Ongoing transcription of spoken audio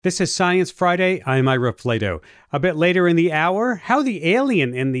This is Science Friday. I'm Ira Flato. A bit later in the hour, how the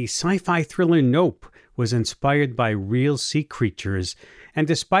alien in the sci-fi thriller Nope was inspired by real sea creatures. And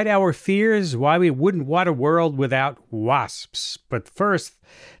despite our fears, why we wouldn't want a world without wasps. But first,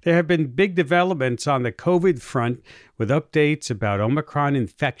 there have been big developments on the COVID front with updates about Omicron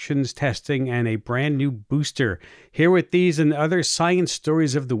infections testing and a brand new booster. Here with these and other science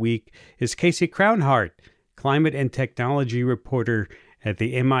stories of the week is Casey Crownhart, climate and technology reporter at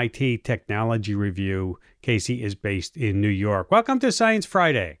the MIT Technology Review. Casey is based in New York. Welcome to Science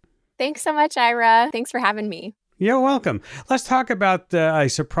Friday. Thanks so much, Ira. Thanks for having me. You're welcome. Let's talk about a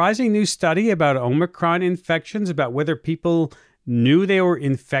surprising new study about Omicron infections, about whether people knew they were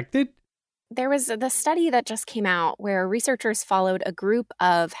infected. There was the study that just came out where researchers followed a group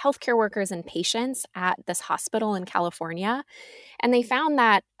of healthcare workers and patients at this hospital in California. And they found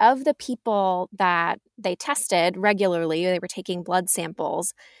that of the people that they tested regularly, they were taking blood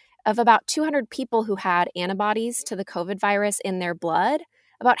samples, of about 200 people who had antibodies to the COVID virus in their blood,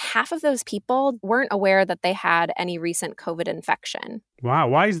 about half of those people weren't aware that they had any recent COVID infection. Wow.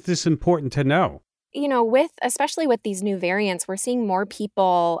 Why is this important to know? You know, especially with these new variants, we're seeing more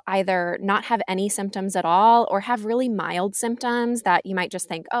people either not have any symptoms at all or have really mild symptoms that you might just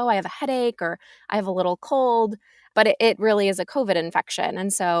think, oh, I have a headache or I have a little cold, but it really is a COVID infection.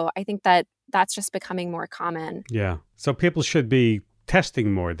 And so I think that that's just becoming more common. Yeah. So people should be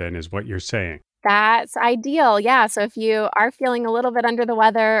testing more then, is what you're saying. That's ideal. Yeah. So if you are feeling a little bit under the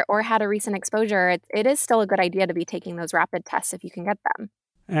weather or had a recent exposure, it is still a good idea to be taking those rapid tests if you can get them.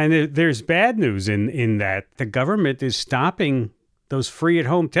 And there's bad news in that the government is stopping those free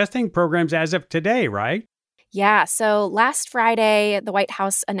at-home testing programs as of today, right? Yeah. So last Friday, the White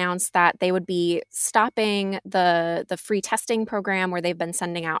House announced that they would be stopping the free testing program where they've been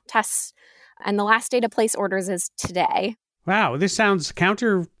sending out tests. And the last day to place orders is today. Wow, this sounds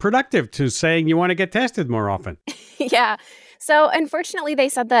counterproductive to saying you want to get tested more often. Yeah. So unfortunately, they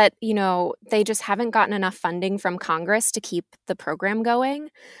said that, they just haven't gotten enough funding from Congress to keep the program going.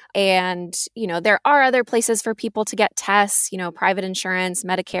 And, there are other places for people to get tests, private insurance,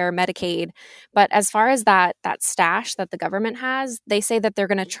 Medicare, Medicaid. But as far as that stash that the government has, they say that they're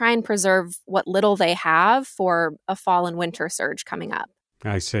going to try and preserve what little they have for a fall and winter surge coming up.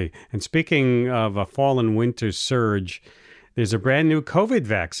 I see. And speaking of a fall and winter surge, there's a brand new COVID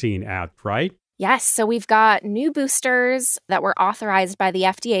vaccine out, right? Yes. So we've got new boosters that were authorized by the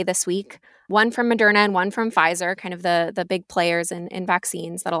FDA this week, one from Moderna and one from Pfizer, kind of the big players in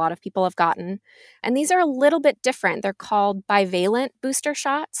vaccines that a lot of people have gotten. And these are a little bit different. They're called bivalent booster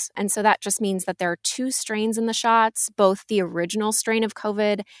shots. And so that just means that there are two strains in the shots, both the original strain of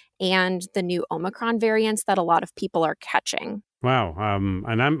COVID and the new Omicron variants that a lot of people are catching. Wow.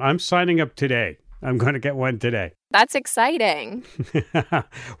 And I'm signing up today. I'm going to get one today. That's exciting.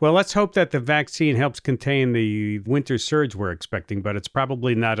 Well, let's hope that the vaccine helps contain the winter surge we're expecting, but it's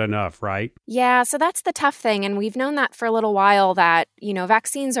probably not enough, right? Yeah, so that's the tough thing. And we've known that for a little while that,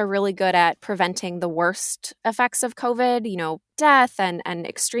 vaccines are really good at preventing the worst effects of COVID, death and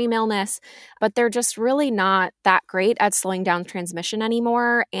extreme illness, but they're just really not that great at slowing down transmission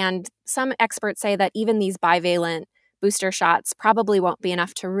anymore. And some experts say that even these bivalent booster shots probably won't be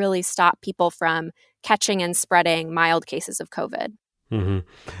enough to really stop people from catching and spreading mild cases of COVID. Mm-hmm.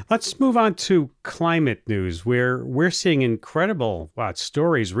 Let's move on to climate news, where we're seeing incredible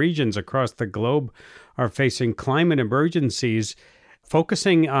stories. Regions across the globe are facing climate emergencies,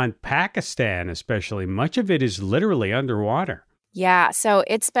 focusing on Pakistan especially. Much of it is literally underwater. Yeah, so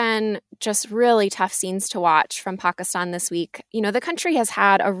it's been just really tough scenes to watch from Pakistan this week. The country has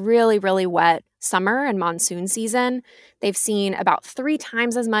had a really, really wet summer and monsoon season. They've seen about 3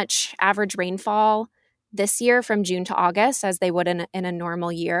 times as much average rainfall this year from June to August as they would in a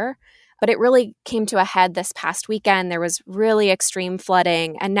normal year. But it really came to a head this past weekend. There was really extreme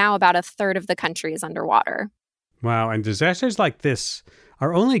flooding, and now about a third of the country is underwater. Wow, and disasters like this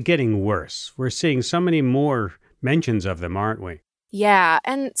are only getting worse. We're seeing so many more mentions of them, aren't we? Yeah.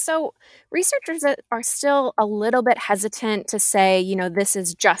 And so researchers are still a little bit hesitant to say, this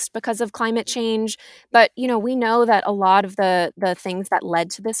is just because of climate change. But, we know that a lot of the things that led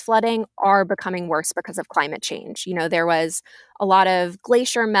to this flooding are becoming worse because of climate change. There was a lot of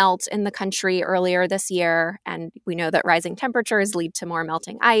glacier melt in the country earlier this year, and we know that rising temperatures lead to more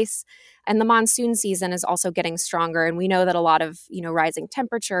melting ice. And the monsoon season is also getting stronger. And we know that a lot of, rising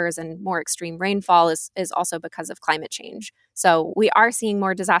temperatures and more extreme rainfall is also because of climate change. So we are seeing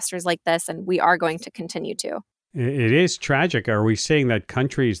more disasters like this, and we are going to continue to. It is tragic. Are we seeing that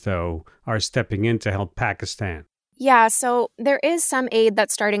countries, though, are stepping in to help Pakistan? Yeah, so there is some aid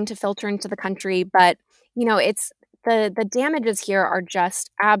that's starting to filter into the country, but, it's the damages here are just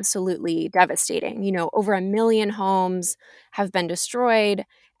absolutely devastating. Over 1 million homes have been destroyed,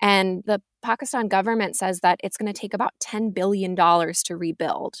 and the Pakistan government says that it's going to take about $10 billion to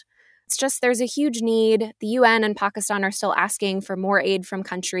rebuild. It's just there's a huge need. The UN and Pakistan are still asking for more aid from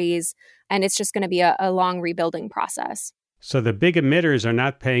countries, and it's just going to be a long rebuilding process. So the big emitters are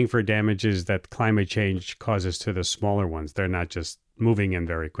not paying for damages that climate change causes to the smaller ones. They're not just moving in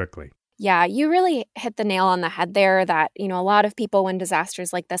very quickly. Yeah, you really hit the nail on the head there that, a lot of people, when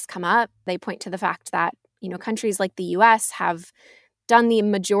disasters like this come up, they point to the fact that, countries like the US have done the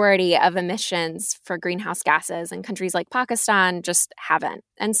majority of emissions for greenhouse gases, and countries like Pakistan just haven't.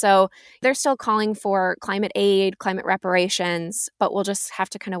 And so they're still calling for climate aid, climate reparations, but we'll just have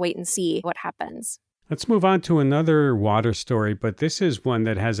to kind of wait and see what happens. Let's move on to another water story, but this is one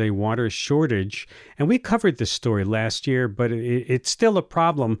that has a water shortage. And we covered this story last year, but it's still a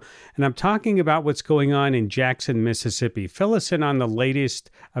problem. And I'm talking about what's going on in Jackson, Mississippi. Fill us in on the latest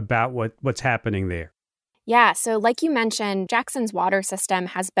about what's happening there. Yeah, so like you mentioned, Jackson's water system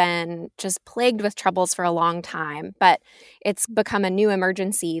has been just plagued with troubles for a long time, but it's become a new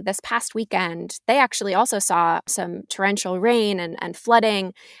emergency. This past weekend, they actually also saw some torrential rain and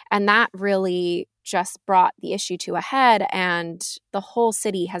flooding, and that really just brought the issue to a head, and the whole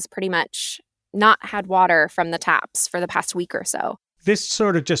city has pretty much not had water from the taps for the past week or so. This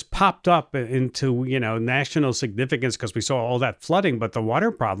sort of just popped up into, national significance because we saw all that flooding, but the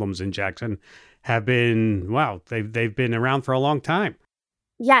water problems in Jackson have been, they've been around for a long time.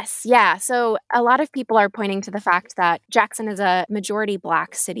 Yes, yeah. So a lot of people are pointing to the fact that Jackson is a majority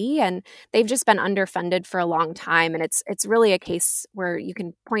Black city, and they've just been underfunded for a long time. And it's really a case where you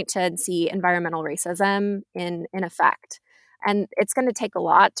can point to and see environmental racism in effect. And it's going to take a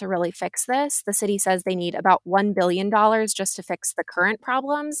lot to really fix this. The city says they need about $1 billion just to fix the current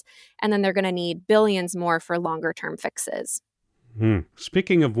problems, and then they're going to need billions more for longer-term fixes.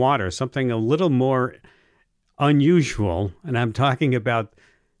 Speaking of water, something a little more unusual, and I'm talking about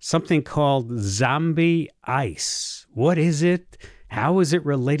something called zombie ice. What is it? How is it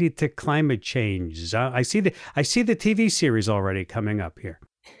related to climate change? I see the TV series already coming up here.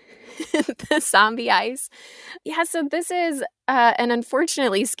 The zombie ice. Yeah, so this is an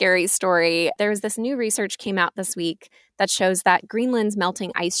unfortunately scary story. There's this new research came out this week that shows that Greenland's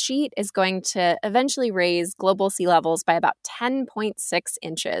melting ice sheet is going to eventually raise global sea levels by about 10.6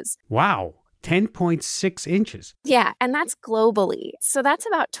 inches. Wow, 10.6 inches. Yeah, and that's globally. So that's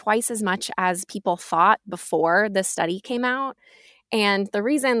about twice as much as people thought before the study came out. And the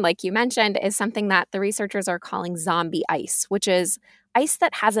reason, like you mentioned, is something that the researchers are calling zombie ice, which is ice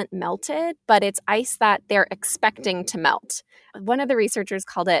that hasn't melted, but it's ice that they're expecting to melt. One of the researchers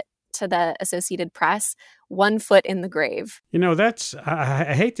called it, to the Associated Press, 1 foot in the grave. That's,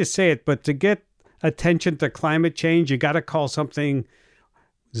 I hate to say it, but to get attention to climate change, you got to call something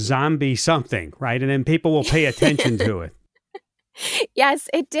zombie something, right? And then people will pay attention to it. Yes,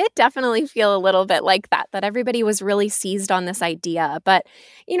 it did definitely feel a little bit like that everybody was really seized on this idea. But,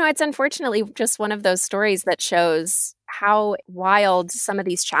 it's unfortunately just one of those stories that shows how wild some of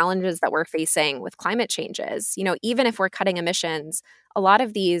these challenges that we're facing with climate change is. Even if we're cutting emissions, a lot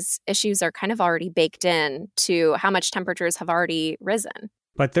of these issues are kind of already baked in to how much temperatures have already risen.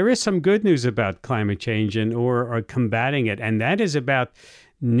 But there is some good news about climate change or combating it, and that is about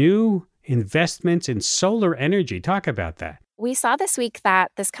new investments in solar energy. Talk about that. We saw this week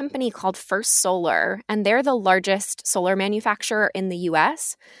that this company called First Solar, and they're the largest solar manufacturer in the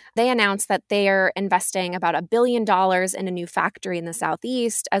U.S., they announced that they are investing about $1 billion in a new factory in the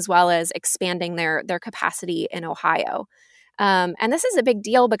Southeast, as well as expanding their capacity in Ohio. And this is a big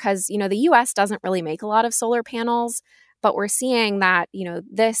deal because, the U.S. doesn't really make a lot of solar panels, but we're seeing that,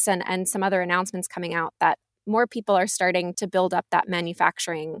 this and some other announcements coming out that more people are starting to build up that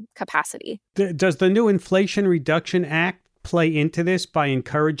manufacturing capacity. Does the new Inflation Reduction Act play into this by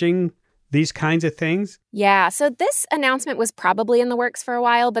encouraging these kinds of things? Yeah, so this announcement was probably in the works for a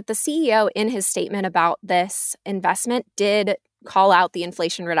while, but the CEO in his statement about this investment did call out the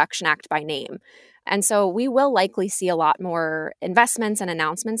Inflation Reduction Act by name. And so we will likely see a lot more investments and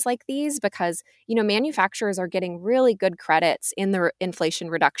announcements like these because, manufacturers are getting really good credits in the Inflation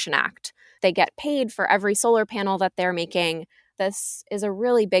Reduction Act. They get paid for every solar panel that they're making. This is a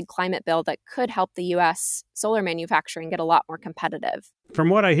really big climate bill that could help the U.S. solar manufacturing get a lot more competitive. From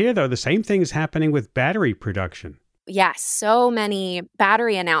what I hear, though, the same thing is happening with battery production. Yes, so many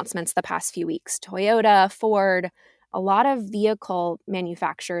battery announcements the past few weeks. Toyota, Ford, a lot of vehicle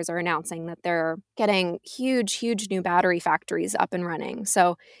manufacturers are announcing that they're getting huge new battery factories up and running.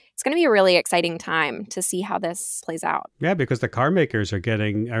 So it's going to be a really exciting time to see how this plays out. Yeah, because the car makers are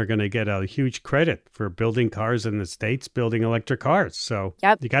going to get a huge credit for building cars in the States, building electric cars. So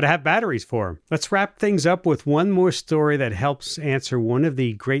you got to have batteries for them. Let's wrap things up with one more story that helps answer one of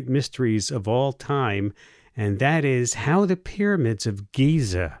the great mysteries of all time, and that is how the pyramids of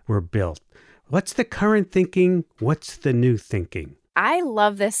Giza were built. What's the current thinking? What's the new thinking? I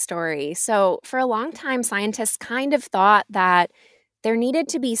love this story. So for a long time, scientists kind of thought that there needed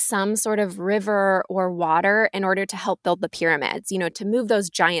to be some sort of river or water in order to help build the pyramids, to move those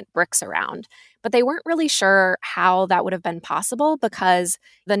giant bricks around. But they weren't really sure how that would have been possible because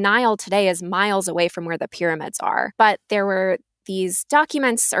the Nile today is miles away from where the pyramids are. But there were these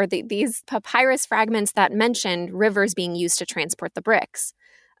documents or these papyrus fragments that mentioned rivers being used to transport the bricks.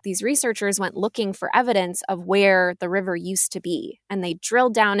 These researchers went looking for evidence of where the river used to be, and they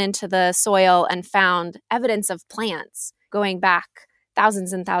drilled down into the soil and found evidence of plants going back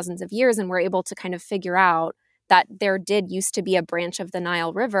thousands and thousands of years, and were able to kind of figure out that there did used to be a branch of the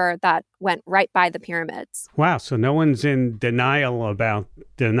Nile River that went right by the pyramids. Wow, so no one's in denial about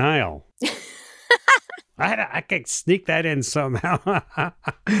denial. I could sneak that in somehow.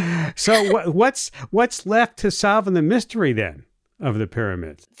 So what's left to solve the mystery then of the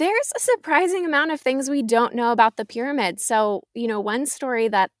pyramids? There's a surprising amount of things we don't know about the pyramids. So, one story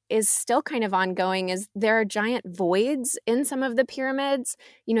that is still kind of ongoing is there are giant voids in some of the pyramids.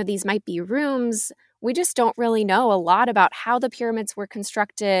 These might be rooms. We just don't really know a lot about how the pyramids were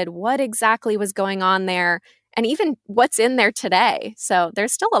constructed, what exactly was going on there, and even what's in there today. So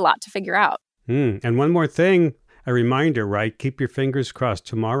there's still a lot to figure out. And one more thing, a reminder, right? Keep your fingers crossed.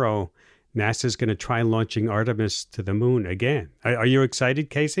 Tomorrow, NASA's going to try launching Artemis to the moon again. Are you excited,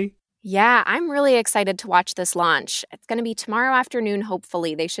 Casey? Yeah, I'm really excited to watch this launch. It's going to be tomorrow afternoon,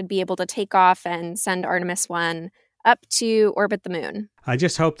 hopefully. They should be able to take off and send Artemis 1 up to orbit the moon. I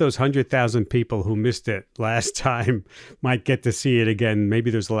just hope those 100,000 people who missed it last time might get to see it again.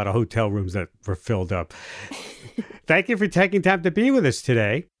 Maybe there's a lot of hotel rooms that were filled up. Thank you for taking time to be with us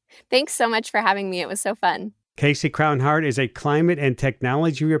today. Thanks so much for having me. It was so fun. Casey Crownhart is a climate and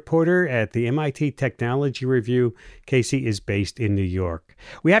technology reporter at the MIT Technology Review. Casey is based in New York.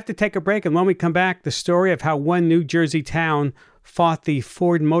 We have to take a break, and when we come back, the story of how one New Jersey town fought the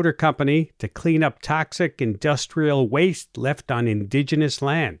Ford Motor Company to clean up toxic industrial waste left on indigenous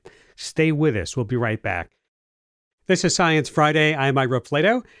land. Stay with us. We'll be right back. This is Science Friday. I'm Ira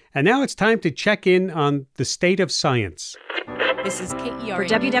Flato, and now it's time to check in on the state of science. This is KERA for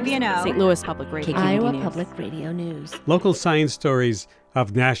WWNO, St. Louis Public Radio, Iowa Public Radio News. Local science stories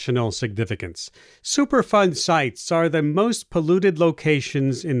of national significance. Superfund sites are the most polluted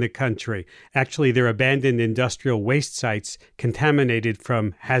locations in the country. Actually, they're abandoned industrial waste sites contaminated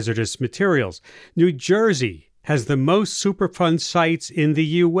from hazardous materials. New Jersey has the most Superfund sites in the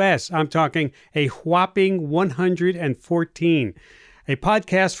U.S. I'm talking a whopping 114. A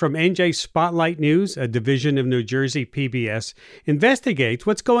podcast from NJ Spotlight News, a division of New Jersey PBS, investigates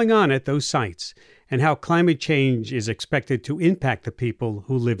what's going on at those sites and how climate change is expected to impact the people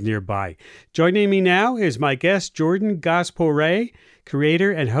who live nearby. Joining me now is my guest, Jordan Gospel-Ray,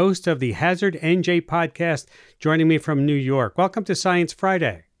 creator and host of the Hazard NJ podcast, joining me from New York. Welcome to Science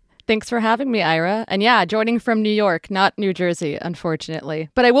Friday. Thanks for having me, Ira. And yeah, joining from New York, not New Jersey, unfortunately.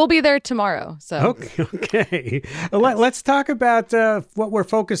 But I will be there tomorrow. So Okay. Let's talk about what we're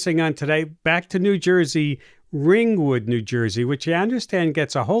focusing on today. Back to New Jersey, Ringwood, New Jersey, which I understand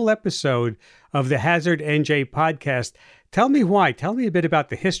gets a whole episode of the Hazard NJ podcast. Tell me why. Tell me a bit about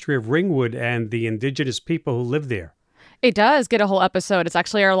the history of Ringwood and the indigenous people who live there. It does get a whole episode. It's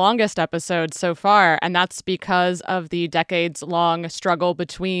actually our longest episode so far, and that's because of the decades-long struggle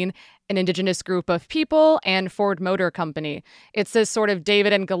between an indigenous group of people and Ford Motor Company. It's this sort of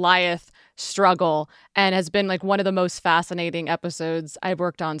David and Goliath struggle and has been like one of the most fascinating episodes I've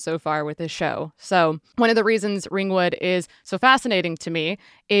worked on so far with this show. So one of the reasons Ringwood is so fascinating to me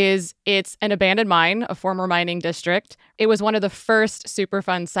is it's an abandoned mine, a former mining district. It was one of the first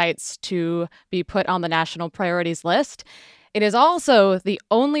Superfund sites to be put on the national priorities list. It is also the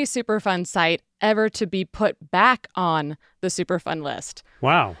only Superfund site ever to be put back on the Superfund list.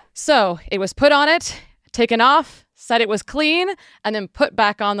 Wow. So it was put on it, taken off, said it was clean, and then put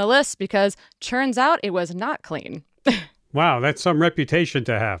back on the list because turns out it was not clean. Wow, that's some reputation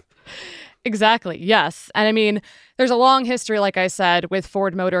to have. Exactly, yes. And I mean, there's a long history, like I said, with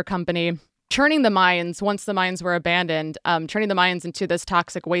Ford Motor Company. churning the mines, once the mines were abandoned, turning the mines into this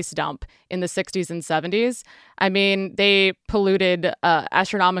toxic waste dump in the 60s and 70s. I mean, they polluted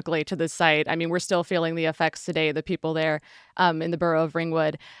astronomically to the site. I mean, we're still feeling the effects today, the people there in the borough of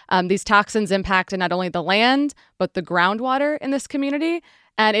Ringwood. These toxins impacted not only the land, but the groundwater in this community.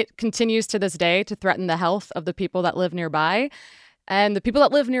 And it continues to this day to threaten the health of the people that live nearby. And the people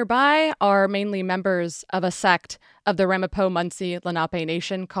that live nearby are mainly members of a sect of the Ramapo-Munsee-Lenape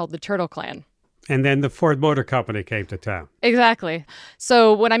Nation called the Turtle Clan. And then the Ford Motor Company came to town. Exactly.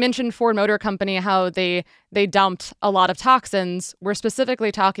 So when I mentioned Ford Motor Company, how they dumped a lot of toxins, we're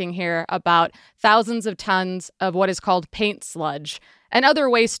specifically talking here about thousands of tons of what is called paint sludge. And other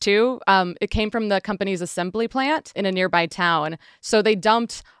waste, too. It came from the company's assembly plant in a nearby town. So they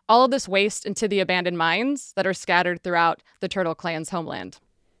dumped all of this waste into the abandoned mines that are scattered throughout the Turtle Clan's homeland.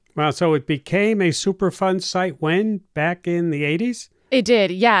 Wow, so it became a Superfund site when? Back in the 80s? It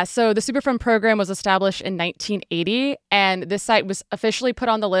did, yeah. So the Superfund program was established in 1980, and this site was officially put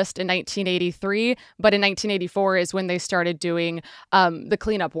on the list in 1983. But in 1984 is when they started doing the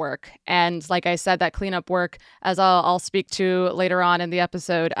cleanup work. And like I said, that cleanup work, as I'll speak to later on in the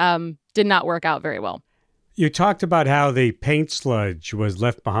episode, did not work out very well. You talked about how the paint sludge was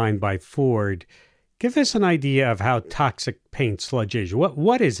left behind by Ford. Give us an idea of how toxic paint sludge is.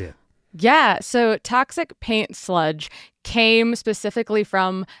 What is it? Yeah, so toxic paint sludge came specifically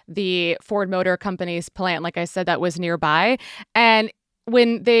from the Ford Motor Company's plant, like I said, that was nearby. And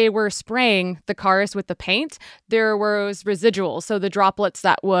when they were spraying the cars with the paint, there was residuals, so the droplets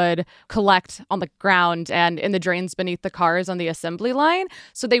that would collect on the ground and in the drains beneath the cars on the assembly line.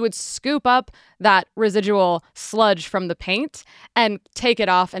 So they would scoop up that residual sludge from the paint and take it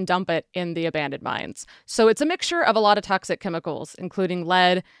off and dump it in the abandoned mines. So it's a mixture of a lot of toxic chemicals, including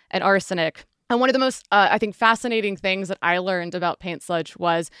lead and arsenic. And one of the most, I think, fascinating things that I learned about paint sludge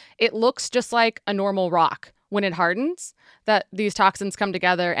was it looks just like a normal rock. When it hardens, that these toxins come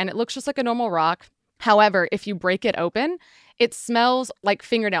together and it looks just like a normal rock. However, if you break it open, it smells like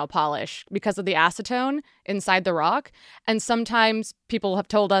fingernail polish because of the acetone inside the rock. And sometimes people have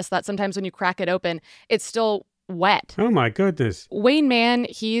told us that sometimes when you crack it open, it's still wet. Oh, my goodness. Wayne Mann,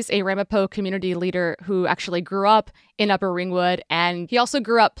 he's a Ramapo community leader who actually grew up in Upper Ringwood, and he also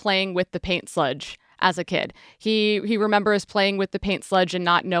grew up playing with the paint sludge as a kid. He remembers playing with the paint sludge and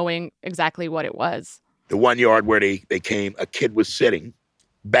not knowing exactly what it was. The one yard where they came, a kid was sitting,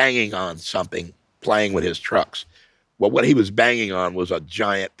 banging on something, playing with his trucks. Well, what he was banging on was a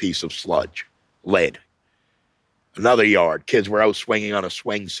giant piece of sludge, lead. Another yard, kids were out swinging on a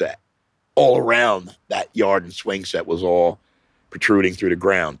swing set. All around that yard and swing set was all protruding through the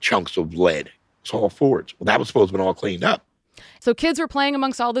ground, chunks of lead. It's all Fords. Well, that was supposed to be all cleaned up. So kids were playing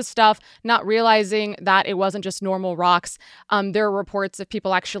amongst all this stuff, not realizing that it wasn't just normal rocks. There are reports of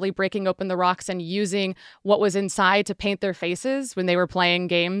people actually breaking open the rocks and using what was inside to paint their faces when they were playing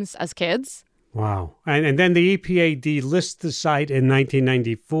games as kids. Wow. And then the EPA delists the site in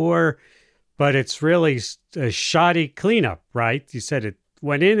 1994, but it's really a shoddy cleanup, right? You said it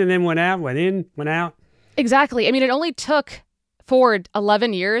went in and then went out, went in, went out. Exactly. I mean, it only took Ford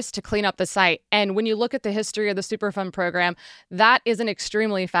 11 years to clean up the site. And when you look at the history of the Superfund program, that is an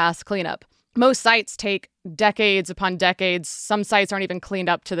extremely fast cleanup. Most sites take decades upon decades. Some sites aren't even cleaned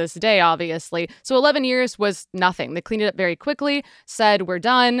up to this day, obviously. So 11 years was nothing. They cleaned it up very quickly, said, we're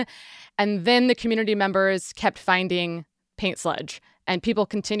done. And then the community members kept finding paint sludge, and people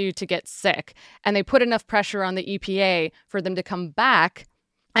continued to get sick. And they put enough pressure on the EPA for them to come back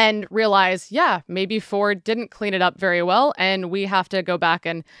and realize, yeah, maybe Ford didn't clean it up very well, and we have to go back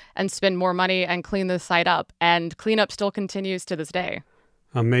and spend more money and clean the site up. And cleanup still continues to this day.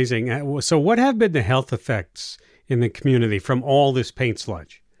 Amazing. So what have been the health effects in the community from all this paint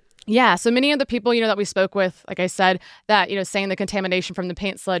sludge? Yeah, so many of the people, that we spoke with, like I said, that, saying the contamination from the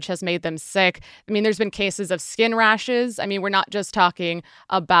paint sludge has made them sick. I mean, there's been cases of skin rashes. I mean, we're not just talking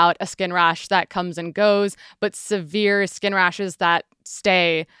about a skin rash that comes and goes, but severe skin rashes that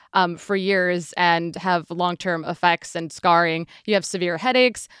stay for years and have long-term effects and scarring. You have severe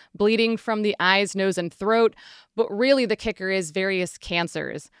headaches, bleeding from the eyes, nose, and throat. But really, the kicker is various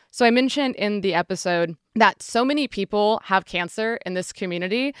cancers. So I mentioned in the episode that so many people have cancer in this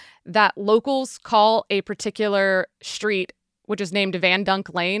community that locals call a particular street, which is named Van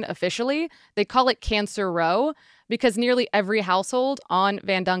Dunk Lane officially, they call it Cancer Row because nearly every household on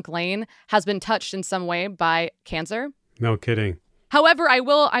Van Dunk Lane has been touched in some way by cancer. No kidding. However, I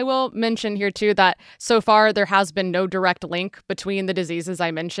will mention here, too, that so far there has been no direct link between the diseases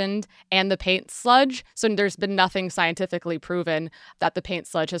I mentioned and the paint sludge. So there's been nothing scientifically proven that the paint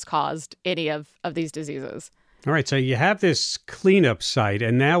sludge has caused any of these diseases. All right, so you have this cleanup site,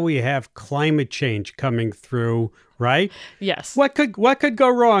 and now we have climate change coming through, right? Yes. What could go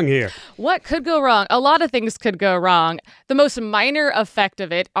wrong here? What could go wrong? A lot of things could go wrong. The most minor effect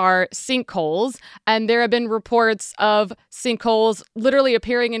of it are sinkholes, and there have been reports of sinkholes literally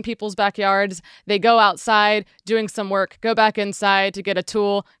appearing in people's backyards. They go outside doing some work, go back inside to get a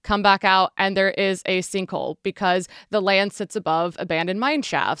tool, come back out, and there is a sinkhole because the land sits above abandoned mine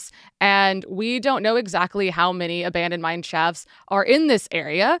shafts. And we don't know exactly how many abandoned mine shafts are in this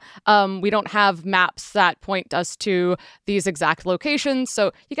area. We don't have maps that point us to these exact locations.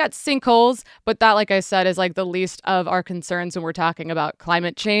 So you got sinkholes, but that, like I said, is like the least of our concerns when we're talking about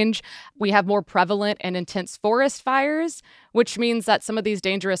climate change. We have more prevalent and intense forest fires, which means that some of these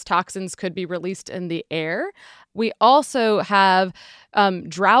dangerous toxins could be released in the air. We also have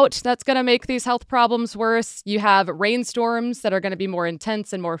drought that's going to make these health problems worse. You have rainstorms that are going to be more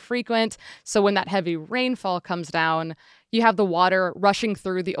intense and more frequent. So when that heavy rainfall comes down, you have the water rushing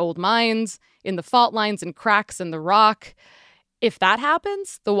through the old mines, in the fault lines and cracks in the rock. If that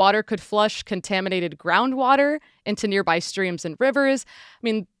happens, the water could flush contaminated groundwater into nearby streams and rivers. I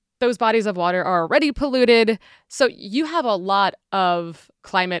mean, those bodies of water are already polluted. So you have a lot of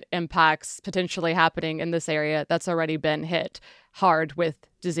climate impacts potentially happening in this area that's already been hit hard with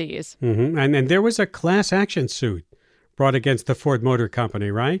disease. Mm-hmm. And there was a class action suit brought against the Ford Motor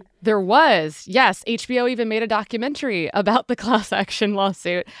Company, right? There was, yes. HBO even made a documentary about the class action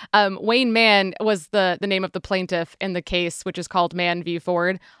lawsuit. Wayne Mann was the name of the plaintiff in the case, which is called Mann v.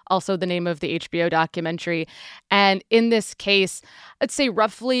 Ford, also the name of the HBO documentary. And in this case, I'd say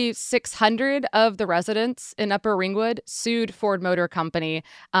roughly 600 of the residents in Upper Ringwood sued Ford Motor Company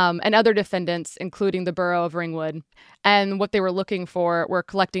and other defendants, including the borough of Ringwood. And what they were looking for were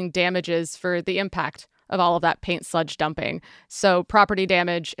collecting damages for the impact of all of that paint sludge dumping. So property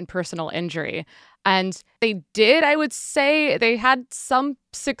damage and personal injury. And they did, I would say, they had some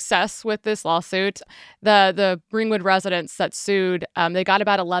success with this lawsuit. The Ringwood residents that sued, they got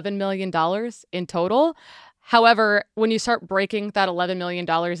about $11 million in total. However, when you start breaking that $11 million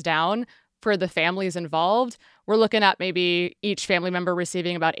down for the families involved, we're looking at maybe each family member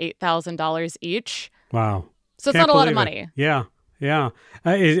receiving about $8,000 each. Wow. So it's not a lot of money. Yeah. Yeah.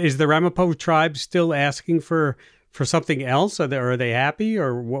 Is the Ramapo tribe still asking for something else? Are they happy,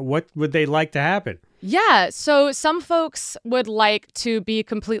 or what would they like to happen? Yeah. So some folks would like to be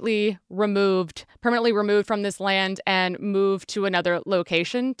completely removed, permanently removed from this land and move to another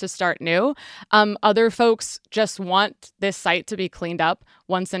location to start new. Other folks just want this site to be cleaned up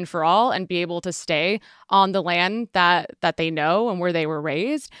once and for all and be able to stay on the land that they know and where they were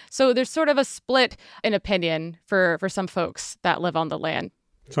raised. So there's sort of a split in opinion for some folks that live on the land.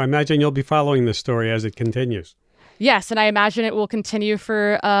 So I imagine you'll be following this story as it continues. Yes, and I imagine it will continue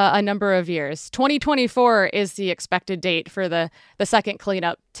for a number of years. 2024 is the expected date for the second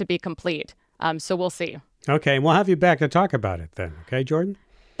cleanup to be complete. So we'll see. Okay, and we'll have you back to talk about it then. Okay, Jordan?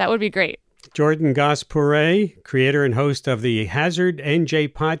 That would be great. Jordan Gospure, creator and host of the Hazard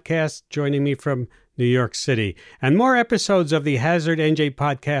NJ podcast, joining me from New York City. And more episodes of the Hazard NJ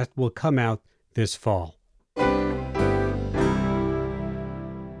podcast will come out this fall.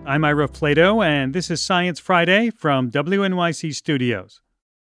 I'm Ira Flato, and this is Science Friday from WNYC Studios.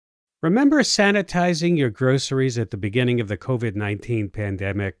 Remember sanitizing your groceries at the beginning of the COVID-19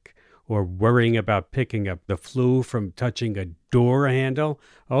 pandemic, or worrying about picking up the flu from touching a door handle?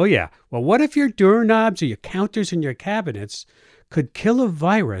 Oh yeah. Well, what if your doorknobs or your counters in your cabinets could kill a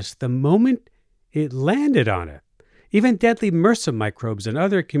virus the moment it landed on it? Even deadly MRSA microbes and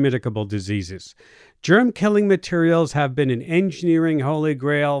other communicable diseases. Germ-killing materials have been an engineering holy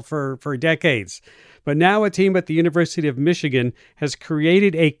grail for decades. But now a team at the University of Michigan has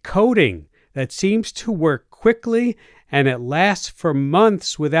created a coating that seems to work quickly, and it lasts for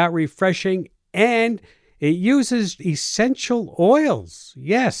months without refreshing, and it uses essential oils.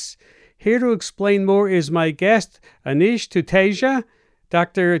 Yes. Here to explain more is my guest, Anish Tuteja.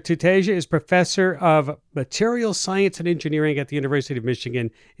 Dr. Tuteja is professor of material science and engineering at the University of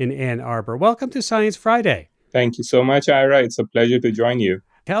Michigan in Ann Arbor. Welcome to Science Friday. Thank you so much, Ira. It's a pleasure to join you.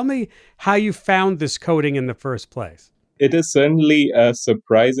 Tell me how you found this coating in the first place. It is certainly a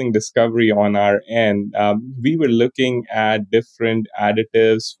surprising discovery on our end. We were looking at different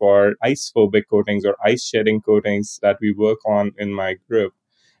additives for ice-phobic coatings or ice-shedding coatings that we work on in my group.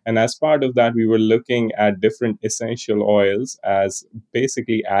 And as part of that, we were looking at different essential oils as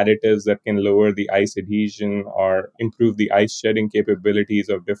basically additives that can lower the ice adhesion or improve the ice shedding capabilities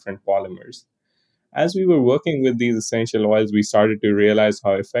of different polymers. As we were working with these essential oils, we started to realize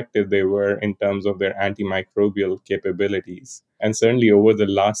how effective they were in terms of their antimicrobial capabilities. And certainly over the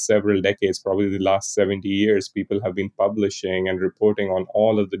last several decades, probably the last 70 years, people have been publishing and reporting on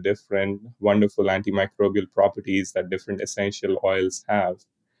all of the different wonderful antimicrobial properties that different essential oils have.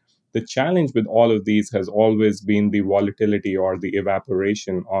 The challenge with all of these has always been the volatility or the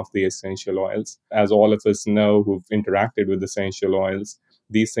evaporation of the essential oils. As all of us know who've interacted with essential oils,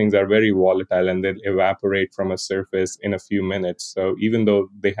 these things are very volatile and they'll evaporate from a surface in a few minutes. So even though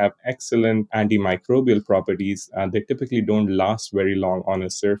they have excellent antimicrobial properties, they typically don't last very long on a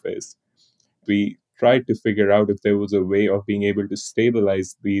surface. We tried to figure out if there was a way of being able to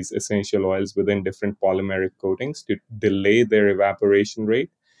stabilize these essential oils within different polymeric coatings to delay their evaporation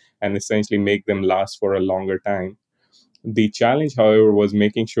rate and essentially make them last for a longer time. The challenge, however, was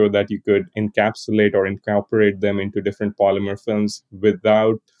making sure that you could encapsulate or incorporate them into different polymer films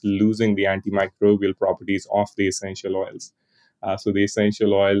without losing the antimicrobial properties of the essential oils. So the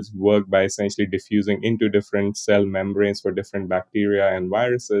essential oils work by essentially diffusing into different cell membranes for different bacteria and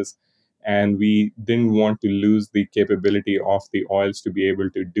viruses. And we didn't want to lose the capability of the oils to be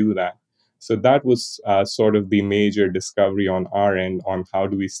able to do that. So that was sort of the major discovery on our end on how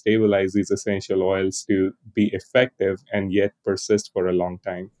do we stabilize these essential oils to be effective and yet persist for a long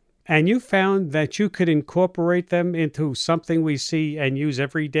time. And you found that you could incorporate them into something we see and use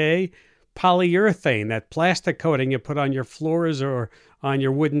every day, polyurethane, that plastic coating you put on your floors or on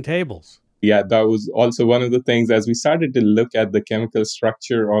your wooden tables. Yeah, that was also one of the things as we started to look at the chemical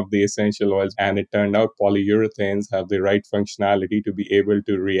structure of the essential oils, and it turned out polyurethanes have the right functionality to be able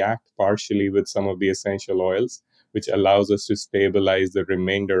to react partially with some of the essential oils, which allows us to stabilize the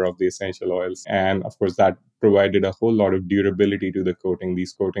remainder of the essential oils. And of course, that provided a whole lot of durability to the coating.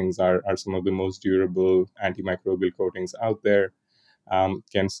 These coatings are some of the most durable antimicrobial coatings out there.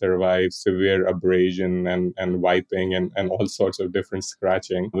 Can survive severe abrasion and wiping and all sorts of different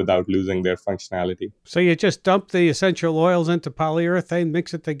scratching without losing their functionality. So you just dump the essential oils into polyurethane,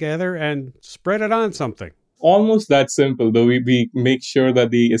 mix it together, and spread it on something. Almost that simple, though we make sure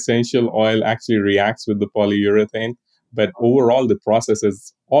that the essential oil actually reacts with the polyurethane. But overall, the process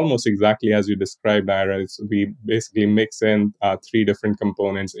is almost exactly as you described, Ira. We basically mix in three different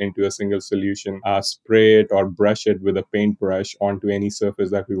components into a single solution, spray it or brush it with a paintbrush onto any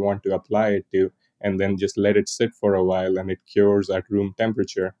surface that we want to apply it to, and then just let it sit for a while and it cures at room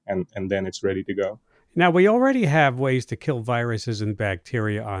temperature, and then it's ready to go. Now, we already have ways to kill viruses and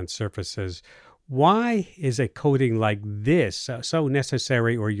bacteria on surfaces. Why is a coating like this so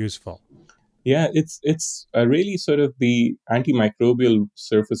necessary or useful? Yeah, it's really sort of the antimicrobial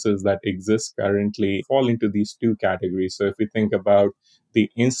surfaces that exist currently fall into these two categories. So if we think about the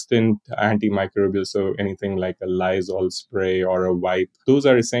instant antimicrobial, so anything like a Lysol spray or a wipe, those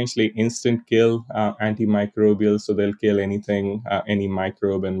are essentially instant kill antimicrobials. So they'll kill anything, any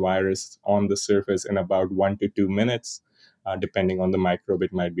microbe and virus on the surface in about 1 to 2 minutes. Depending on the microbe,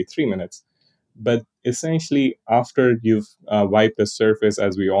 it might be 3 minutes. But essentially, after you've wiped the surface,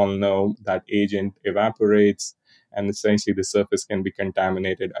 as we all know, that agent evaporates and essentially the surface can be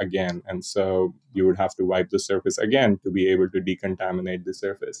contaminated again. And so you would have to wipe the surface again to be able to decontaminate the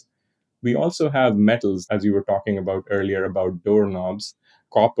surface. We also have metals, as you were talking about earlier about doorknobs.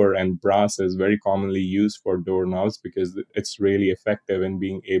 Copper and brass is very commonly used for doorknobs because it's really effective in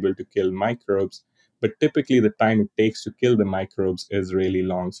being able to kill microbes. But typically, the time it takes to kill the microbes is really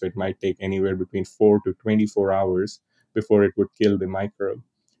long. So it might take anywhere between 4 to 24 hours before it would kill the microbe.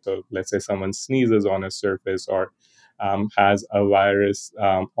 So let's say someone sneezes on a surface or has a virus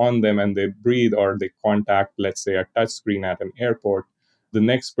on them and they breathe or they contact, let's say, a touchscreen at an airport. The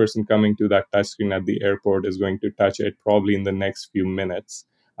next person coming to that touchscreen at the airport is going to touch it probably in the next few minutes.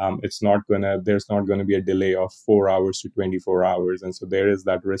 There's not going to be a delay of 4 hours to 24 hours. And so there is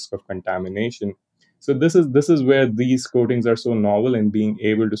that risk of contamination. So this is where these coatings are so novel in being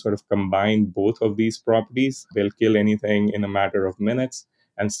able to sort of combine both of these properties. They'll kill anything in a matter of minutes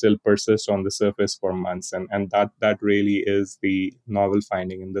and still persist on the surface for months. And that really is the novel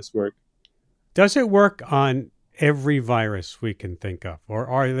finding in this work. Does it work on every virus we can think of? Or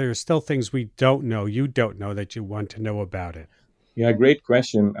are there still things we don't know, you don't know, that you want to know about it? Yeah, great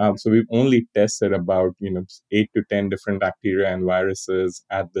question. So we've only tested about 8 to 10 different bacteria and viruses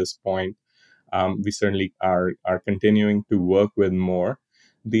at this point. We certainly are continuing to work with more.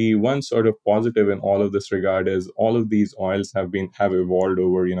 The one sort of positive in all of this regard is all of these oils have evolved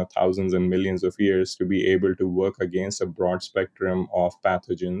over thousands and millions of years to be able to work against a broad spectrum of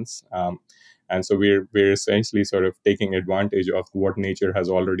pathogens. And so we're essentially sort of taking advantage of what nature has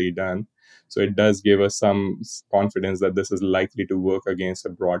already done. So it does give us some confidence that this is likely to work against a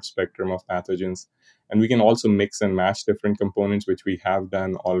broad spectrum of pathogens. And we can also mix and match different components, which we have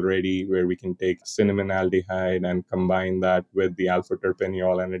done already, where we can take cinnamonaldehyde and combine that with the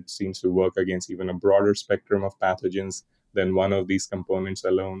alpha-terpineol, and it seems to work against even a broader spectrum of pathogens than one of these components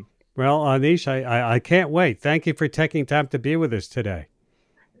alone. Well, Anish, I can't wait. Thank you for taking time to be with us today.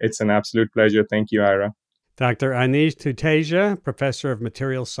 It's an absolute pleasure. Thank you, Ira. Dr. Anish Tuteja, Professor of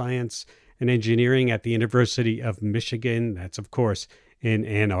Material Science and Engineering at the University of Michigan. That's, of course, in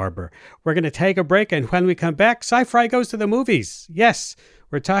Ann Arbor. We're going to take a break, and when we come back, Sci-Fi goes to the movies. Yes,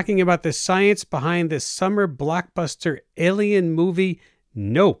 we're talking about the science behind this summer blockbuster alien movie,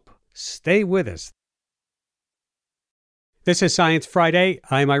 Nope. Stay with us. This is Science Friday.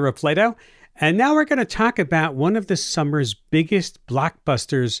 I'm Ira Flato, and now we're going to talk about one of the summer's biggest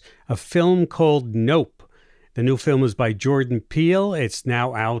blockbusters, a film called Nope. The new film is by Jordan Peele. It's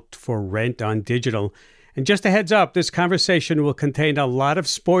now out for rent on digital. And just a heads up, this conversation will contain a lot of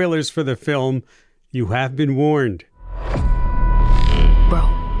spoilers for the film. You have been warned. Bro,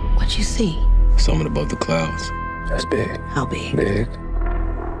 what you see? Something above the clouds. That's big. How big? Big.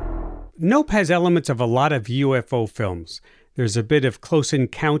 Nope has elements of a lot of UFO films. There's a bit of Close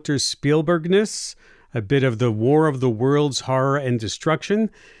Encounters Spielbergness, a bit of the War of the Worlds horror and destruction.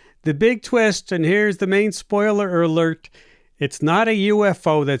 The big twist, and here's the main spoiler alert, it's not a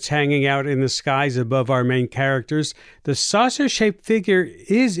UFO that's hanging out in the skies above our main characters. The saucer-shaped figure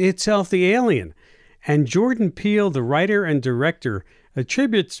is itself the alien. And Jordan Peele, the writer and director,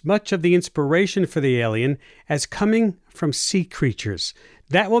 attributes much of the inspiration for the alien as coming from sea creatures.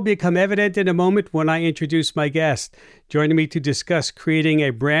 That will become evident in a moment when I introduce my guest. Joining me to discuss creating a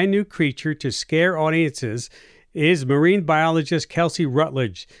brand new creature to scare audiences is marine biologist Kelsey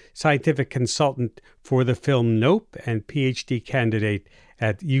Rutledge, scientific consultant for the film Nope and PhD candidate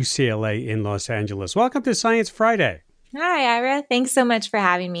at UCLA in Los Angeles. Welcome to Science Friday. Hi, Ira. Thanks so much for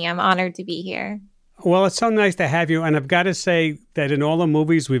having me. I'm honored to be here. Well, it's so nice to have you. And I've got to say that in all the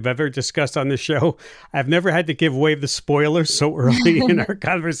movies we've ever discussed on the show, I've never had to give away the spoilers so early in our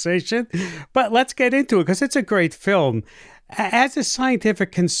conversation. But let's get into it because it's a great film. As a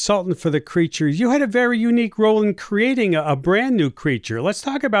scientific consultant for the creature, you had a very unique role in creating a brand new creature. Let's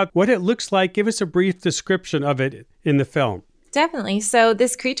talk about what it looks like. Give us a brief description of it in the film. Definitely. So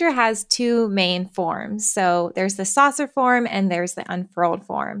this creature has two main forms. So there's the saucer form and there's the unfurled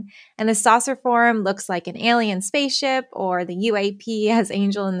form. And the saucer form looks like an alien spaceship, or the UAP, as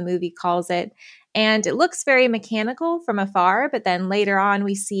Angel in the movie calls it. And it looks very mechanical from afar, but then later on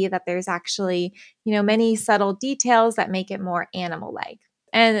we see that there's actually, many subtle details that make it more animal-like.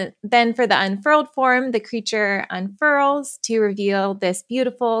 And then for the unfurled form, the creature unfurls to reveal this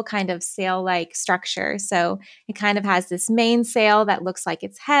beautiful kind of sail-like structure. So it kind of has this main sail that looks like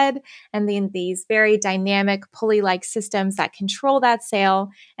its head, and then these very dynamic pulley-like systems that control that sail.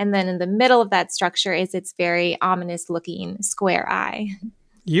 And then in the middle of that structure is its very ominous-looking square eye.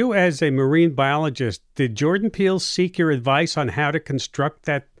 You, as a marine biologist, did Jordan Peele seek your advice on how to construct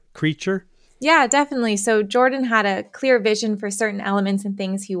that creature? Yeah, definitely. So Jordan had a clear vision for certain elements and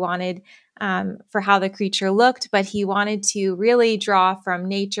things he wanted for how the creature looked, but he wanted to really draw from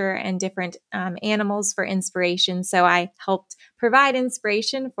nature and different animals for inspiration. So I helped provide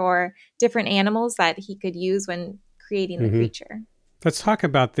inspiration for different animals that he could use when creating the creature. Let's talk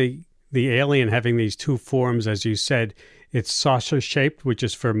about the alien having these two forms, as you said. It's saucer-shaped, which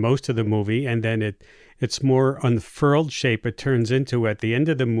is for most of the movie, and then it's more unfurled shape it turns into at the end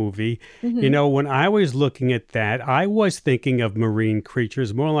of the movie. When I was looking at that, I was thinking of marine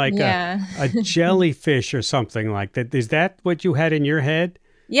creatures, more like a jellyfish or something like that. Is that what you had in your head?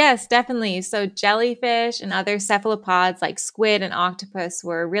 Yes, definitely. So jellyfish and other cephalopods like squid and octopus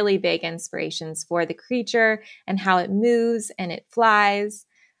were really big inspirations for the creature and how it moves and it flies.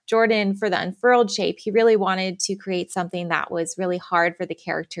 Jordan, for the unfurled shape, he really wanted to create something that was really hard for the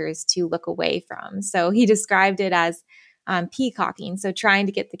characters to look away from. So he described it as peacocking. So trying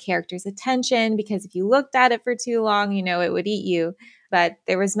to get the character's attention, because if you looked at it for too long, it would eat you. But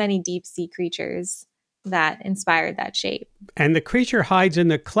there was many deep sea creatures that inspired that shape. And the creature hides in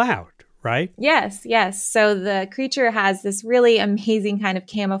the cloud, right? Yes. So the creature has this really amazing kind of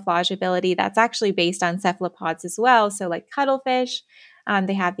camouflage ability that's actually based on cephalopods as well. So like cuttlefish,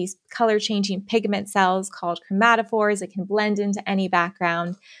 they have these color-changing pigment cells called chromatophores that can blend into any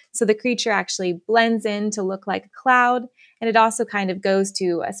background. So the creature actually blends in to look like a cloud, and it also kind of goes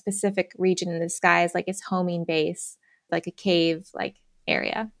to a specific region in the sky as like its homing base, like a cave-like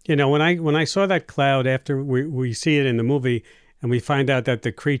area. When I saw that cloud after we see it in the movie, and we find out that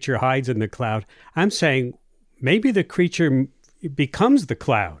the creature hides in the cloud, I'm saying maybe the creature it becomes the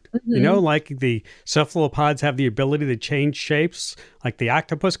cloud. Like the cephalopods have the ability to change shapes, like the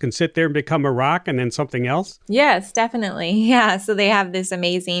octopus can sit there and become a rock and then something else. Yes, definitely. Yeah. So they have this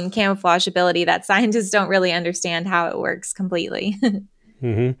amazing camouflage ability that scientists don't really understand how it works completely.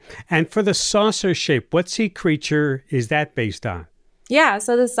 And for the saucer shape, what sea creature is that based on? Yeah.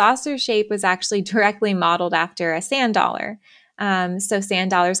 So the saucer shape was actually directly modeled after a sand dollar. So sand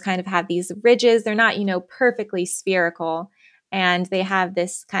dollars kind of have these ridges. They're not, perfectly spherical. And they have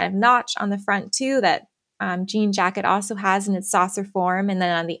this kind of notch on the front too that Jean Jacket also has in its saucer form. And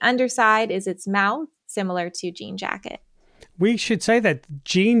then on the underside is its mouth, similar to Jean Jacket. We should say that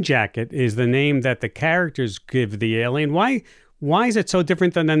Jean Jacket is the name that the characters give the alien. Why is it so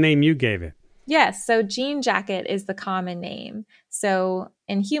different than the name you gave it? Yes, so Jean Jacket is the common name. So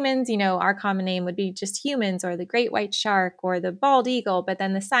in humans, our common name would be just humans or the great white shark or the bald eagle. But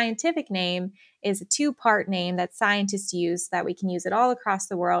then the scientific name is a two-part name that scientists use so that we can use it all across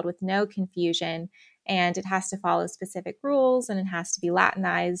the world with no confusion. And it has to follow specific rules and it has to be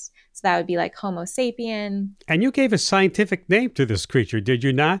Latinized. So that would be like Homo sapien. And you gave a scientific name to this creature, did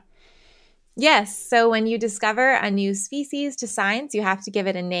you not? Yes. So when you discover a new species to science, you have to give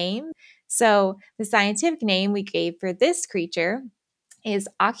it a name. So the scientific name we gave for this creature is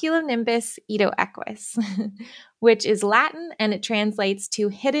Oculonimbus edoequus, which is Latin and it translates to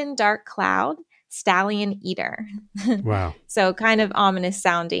hidden dark cloud, stallion eater. Wow. So kind of ominous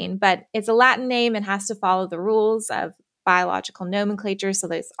sounding, but it's a Latin name and has to follow the rules of biological nomenclature. So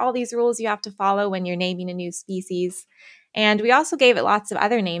there's all these rules you have to follow when you're naming a new species. And we also gave it lots of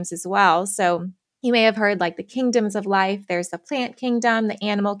other names as well. So you may have heard like the kingdoms of life. There's the plant kingdom, the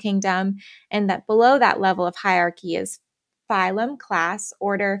animal kingdom, and that below that level of hierarchy is phylum, class,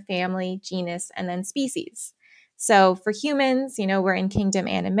 order, family, genus, and then species. So for humans, we're in kingdom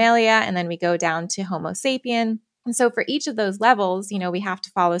Animalia, and then we go down to Homo sapien. And so for each of those levels, we have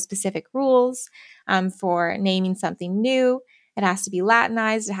to follow specific rules for naming something new. It has to be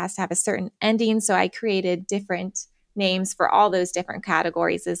Latinized. It has to have a certain ending. So I created different names for all those different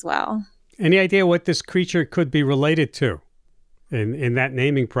categories as well. Any idea what this creature could be related to in that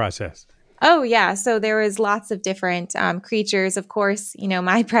naming process? Oh, yeah. So there was lots of different creatures. Of course,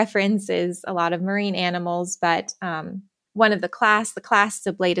 my preference is a lot of marine animals, but one of the class is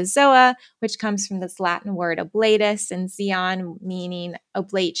Oblatozoa, which comes from this Latin word oblatus and zeon, meaning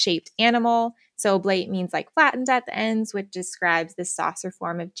oblate-shaped animal. So oblate means like flattened at the ends, which describes this saucer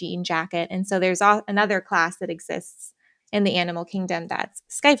form of Jean Jacket. And so there's another class that exists in the animal kingdom that's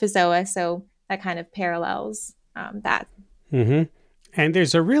Scyphozoa. So that kind of parallels that. Mm-hmm. And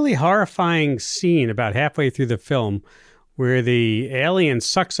there's a really horrifying scene about halfway through the film where the alien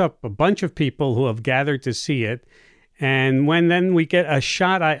sucks up a bunch of people who have gathered to see it. And when then we get a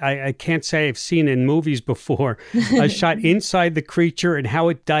shot I can't say I've seen in movies before, a shot inside the creature and how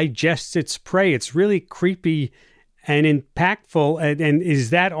it digests its prey. It's really creepy and impactful. And is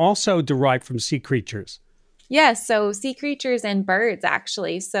that also derived from sea creatures? Yes, so sea creatures and birds,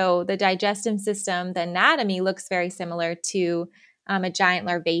 actually. So the digestive system, the anatomy looks very similar to a giant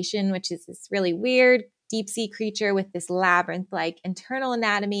larvation, which is this really weird deep sea creature with this labyrinth-like internal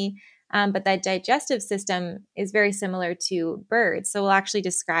anatomy. But that digestive system is very similar to birds. So we'll actually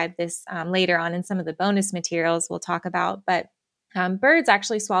describe this later on in some of the bonus materials we'll talk about. But birds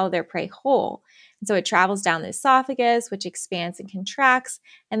actually swallow their prey whole. And so it travels down the esophagus, which expands and contracts,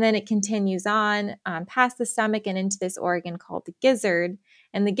 and then it continues on past the stomach and into this organ called the gizzard.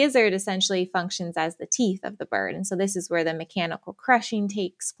 And the gizzard essentially functions as the teeth of the bird. And so this is where the mechanical crushing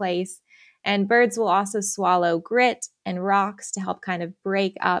takes place. And birds will also swallow grit and rocks to help kind of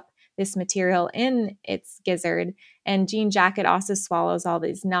break up this material in its gizzard. And Jean Jacket also swallows all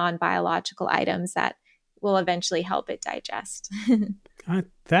these non-biological items that will eventually help it digest.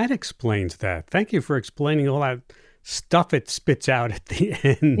 That explains that. Thank you for explaining all that stuff it spits out at the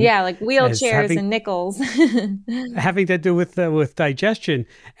end. Yeah, like wheelchairs and nickels. Having to do with digestion.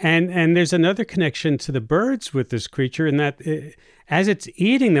 And there's another connection to the birds with this creature in that as it's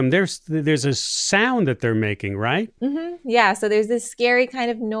eating them, there's a sound that they're making, right? Mm-hmm. Yeah, so there's this scary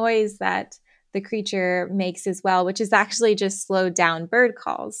kind of noise that the creature makes as well, which is actually just slowed down bird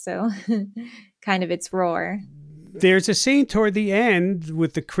calls. So kind of its roar. There's a scene toward the end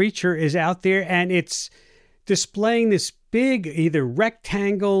with the creature is out there and it's displaying this big either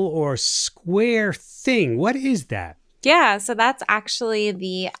rectangle or square thing. What is that? Yeah, so that's actually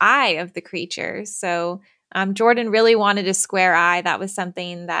the eye of the creature. So Jordan really wanted a square eye. That was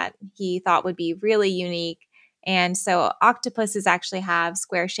something that he thought would be really unique. And so octopuses actually have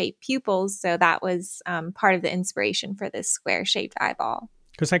square-shaped pupils. So that was part of the inspiration for this square-shaped eyeball.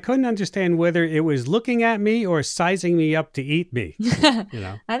 Because I couldn't understand whether it was looking at me or sizing me up to eat me.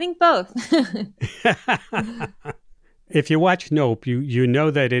 I think both. If you watch Nope, you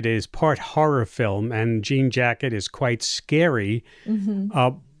know that it is part horror film, and Jean Jacket is quite scary.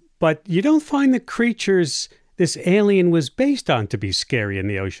 But you don't find the creatures this alien was based on to be scary in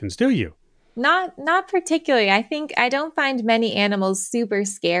the oceans, do you? Not particularly. I think I don't find many animals super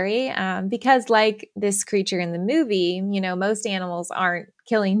scary because, like this creature in the movie, most animals aren't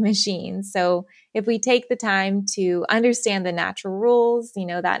killing machines. So if we take the time to understand the natural rules,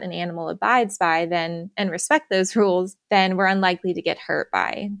 that an animal abides by, then and respect those rules, then we're unlikely to get hurt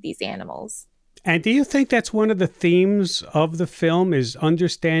by these animals. And do you think that's one of the themes of the film, is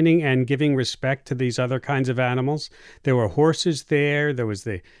understanding and giving respect to these other kinds of animals? There were horses there. There was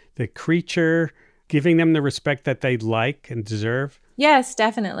the creature, giving them the respect that they like and deserve. Yes,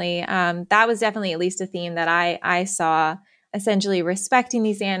 definitely. That was definitely at least a theme that I saw, essentially respecting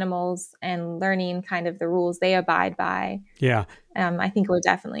these animals and learning kind of the rules they abide by. Yeah. I think were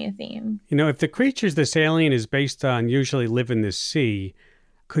definitely a theme. If the creatures this alien is based on usually live in the sea,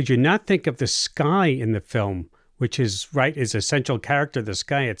 could you not think of the sky in the film, which is a central character, the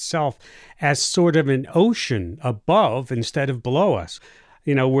sky itself, as sort of an ocean above instead of below us,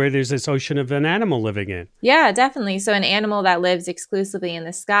 where there's this ocean of an animal living in? Yeah, definitely. So an animal that lives exclusively in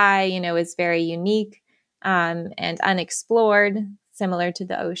the sky, is very unique and unexplored, similar to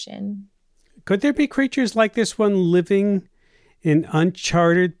the ocean. Could there be creatures like this one living in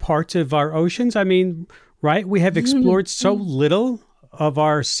uncharted parts of our oceans? I mean, right? We have explored so little of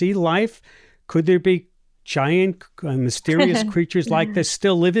our sea life. Could there be giant, mysterious creatures like this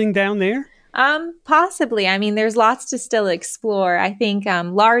still living down there? Possibly. I mean, there's lots to still explore. I think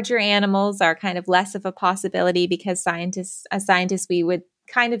larger animals are kind of less of a possibility because as scientists, we would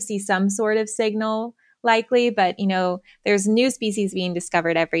kind of see some sort of signal likely, but there's new species being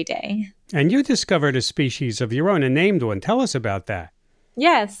discovered every day. And you discovered a species of your own, a named one. Tell us about that.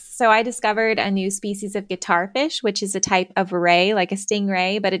 Yes. So I discovered a new species of guitarfish, which is a type of ray, like a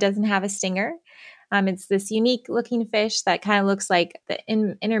stingray, but it doesn't have a stinger. It's this unique looking fish that kind of looks like the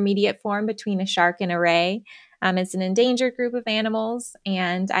intermediate form between a shark and a ray. It's an endangered group of animals,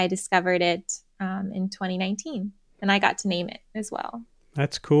 and I discovered it in 2019, and I got to name it as well.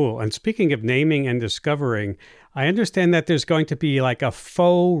 That's cool. And speaking of naming and discovering, I understand that there's going to be like a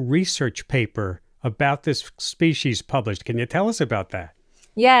faux research paper about this species published. Can you tell us about that?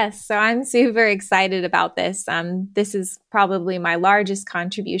 Yes, so I'm super excited about this. This is probably my largest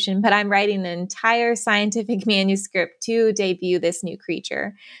contribution, but I'm writing an entire scientific manuscript to debut this new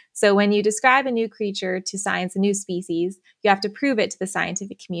creature. So when you describe a new creature to science, a new species, you have to prove it to the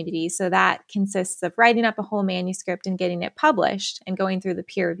scientific community. So that consists of writing up a whole manuscript and getting it published and going through the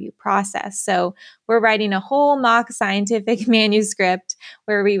peer review process. So we're writing a whole mock scientific manuscript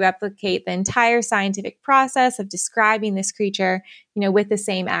where we replicate the entire scientific process of describing this creature, with the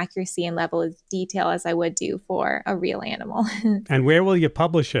same accuracy and level of detail as I would do for a real animal. And where will you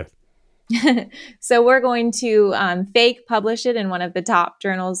publish it? So we're going to fake publish it in one of the top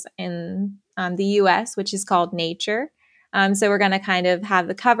journals in the US, which is called Nature. So we're going to kind of have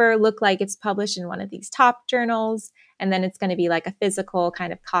the cover look like it's published in one of these top journals. And then it's going to be like a physical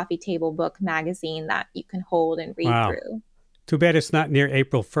kind of coffee table book magazine that you can hold and read through. Too bad it's not near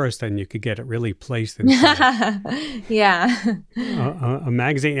April 1st, and you could get it really placed inside. Yeah. A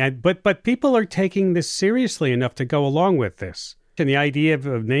magazine. But people are taking this seriously enough to go along with this. And the idea of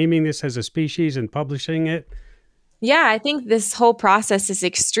naming this as a species and publishing it? Yeah, I think this whole process is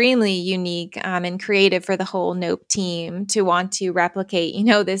extremely unique and creative for the whole Nope team to want to replicate,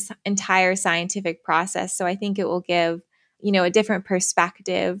 this entire scientific process. So I think it will give, a different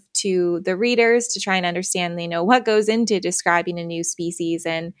perspective to the readers to try and understand, what goes into describing a new species,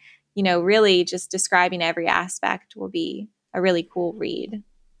 and, really just describing every aspect will be a really cool read.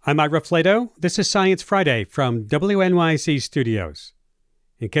 I'm Ira Flato. This is Science Friday from WNYC Studios.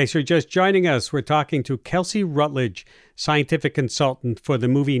 In case you're just joining us, we're talking to Kelsey Rutledge, scientific consultant for the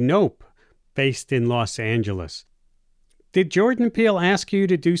movie Nope, based in Los Angeles. Did Jordan Peele ask you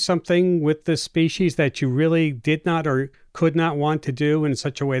to do something with the species that you really did not or could not want to do in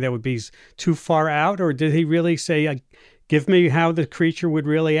such a way that would be too far out? Or did he really say, give me how the creature would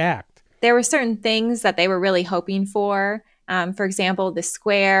really act? There were certain things that they were really hoping for. For example, the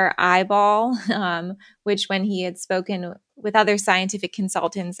square eyeball, which when he had spoken with other scientific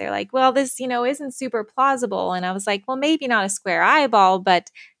consultants, they're like, well, this, isn't super plausible. And I was like, well, maybe not a square eyeball,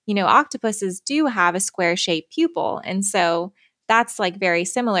 but, octopuses do have a square-shaped pupil. And so that's like very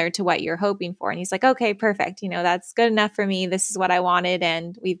similar to what you're hoping for. And he's like, okay, perfect. That's good enough for me. This is what I wanted.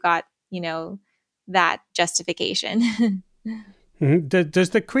 And we've got, that justification.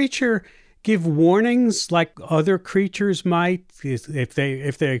 Does the creature give warnings like other creatures might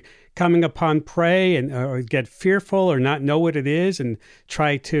if they're coming upon prey and or get fearful or not know what it is and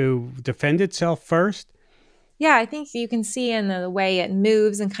try to defend itself first? Yeah, I think you can see in the way it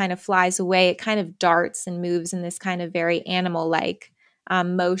moves and kind of flies away, it kind of darts and moves in this kind of very animal-like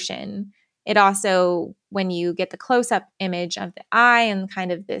motion. It also, when you get the close-up image of the eye and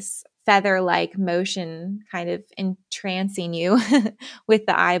kind of this feather-like motion kind of entrancing you with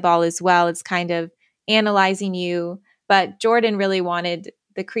the eyeball as well, it's kind of analyzing you. But Jordan really wanted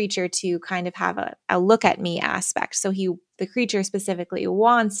the creature to kind of have a look at me aspect. So the creature specifically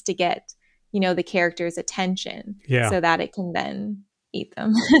wants to get the character's attention so that it can then eat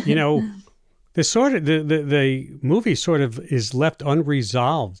them. The movie sort of is left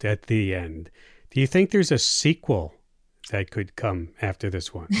unresolved at the end. Do you think there's a sequel that could come after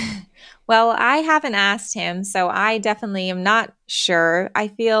this one? Well, I haven't asked him, so I definitely am not sure. I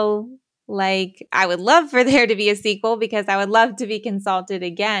feel like I would love for there to be a sequel because I would love to be consulted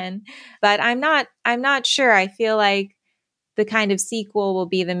again, but I'm not sure. I feel like the kind of sequel will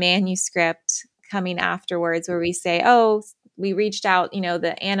be the manuscript coming afterwards where we say, oh, we reached out,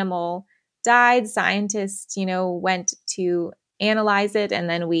 the animal died, scientists, went to analyze it, and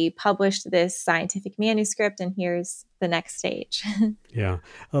then we published this scientific manuscript, and here's the next stage. Yeah.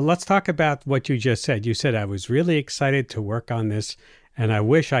 Let's talk about what you just said. You said, I was really excited to work on this, and I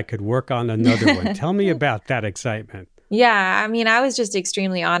wish I could work on another one. Tell me about that excitement. Yeah, I mean, I was just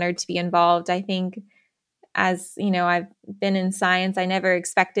extremely honored to be involved. I think as I've been in science, I never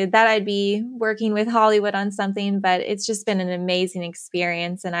expected that I'd be working with Hollywood on something, but it's just been an amazing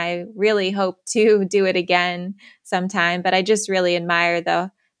experience. And I really hope to do it again sometime. But I just really admire the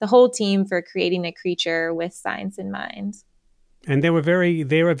whole team for creating a creature with science in mind. And they were very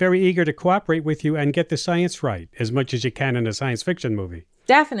eager to cooperate with you and get the science right as much as you can in a science fiction movie.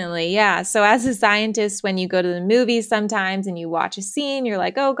 Definitely, yeah. So as a scientist, when you go to the movies sometimes and you watch a scene, you're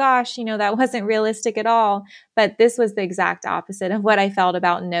like, oh gosh, that wasn't realistic at all. But this was the exact opposite of what I felt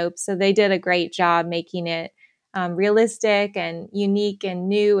about Nope. So they did a great job making it realistic and unique and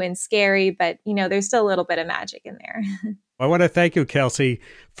new and scary. But, there's still a little bit of magic in there. I want to thank you, Kelsey,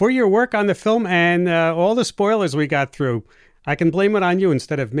 for your work on the film and all the spoilers we got through. I can blame it on you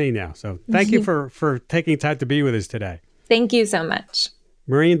instead of me now. So thank you for taking time to be with us today. Thank you so much.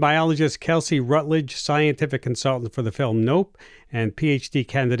 Marine biologist Kelsey Rutledge, scientific consultant for the film Nope, and PhD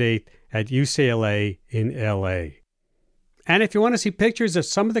candidate at UCLA in LA. And if you want to see pictures of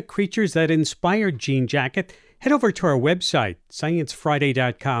some of the creatures that inspired Jean Jacket, head over to our website,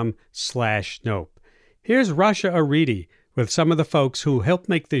 sciencefriday.com/Nope. Here's Rasha Aridi with some of the folks who helped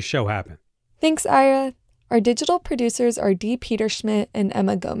make this show happen. Thanks, Ira. Our digital producers are Dee Peterschmidt and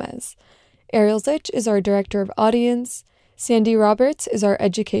Emma Gomez. Ariel Zich is our director of audience. Sandy Roberts is our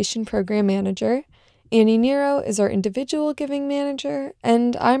education program manager. Annie Nero is our individual giving manager.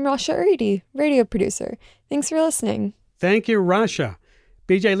 And I'm Rasha Aridi, radio producer. Thanks for listening. Thank you, Rasha.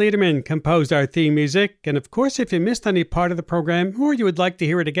 BJ Liederman composed our theme music. And of course, if you missed any part of the program or you would like to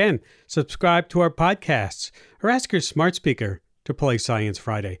hear it again, subscribe to our podcasts or ask your smart speaker to play Science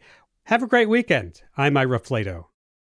Friday. Have a great weekend. I'm Ira Flato.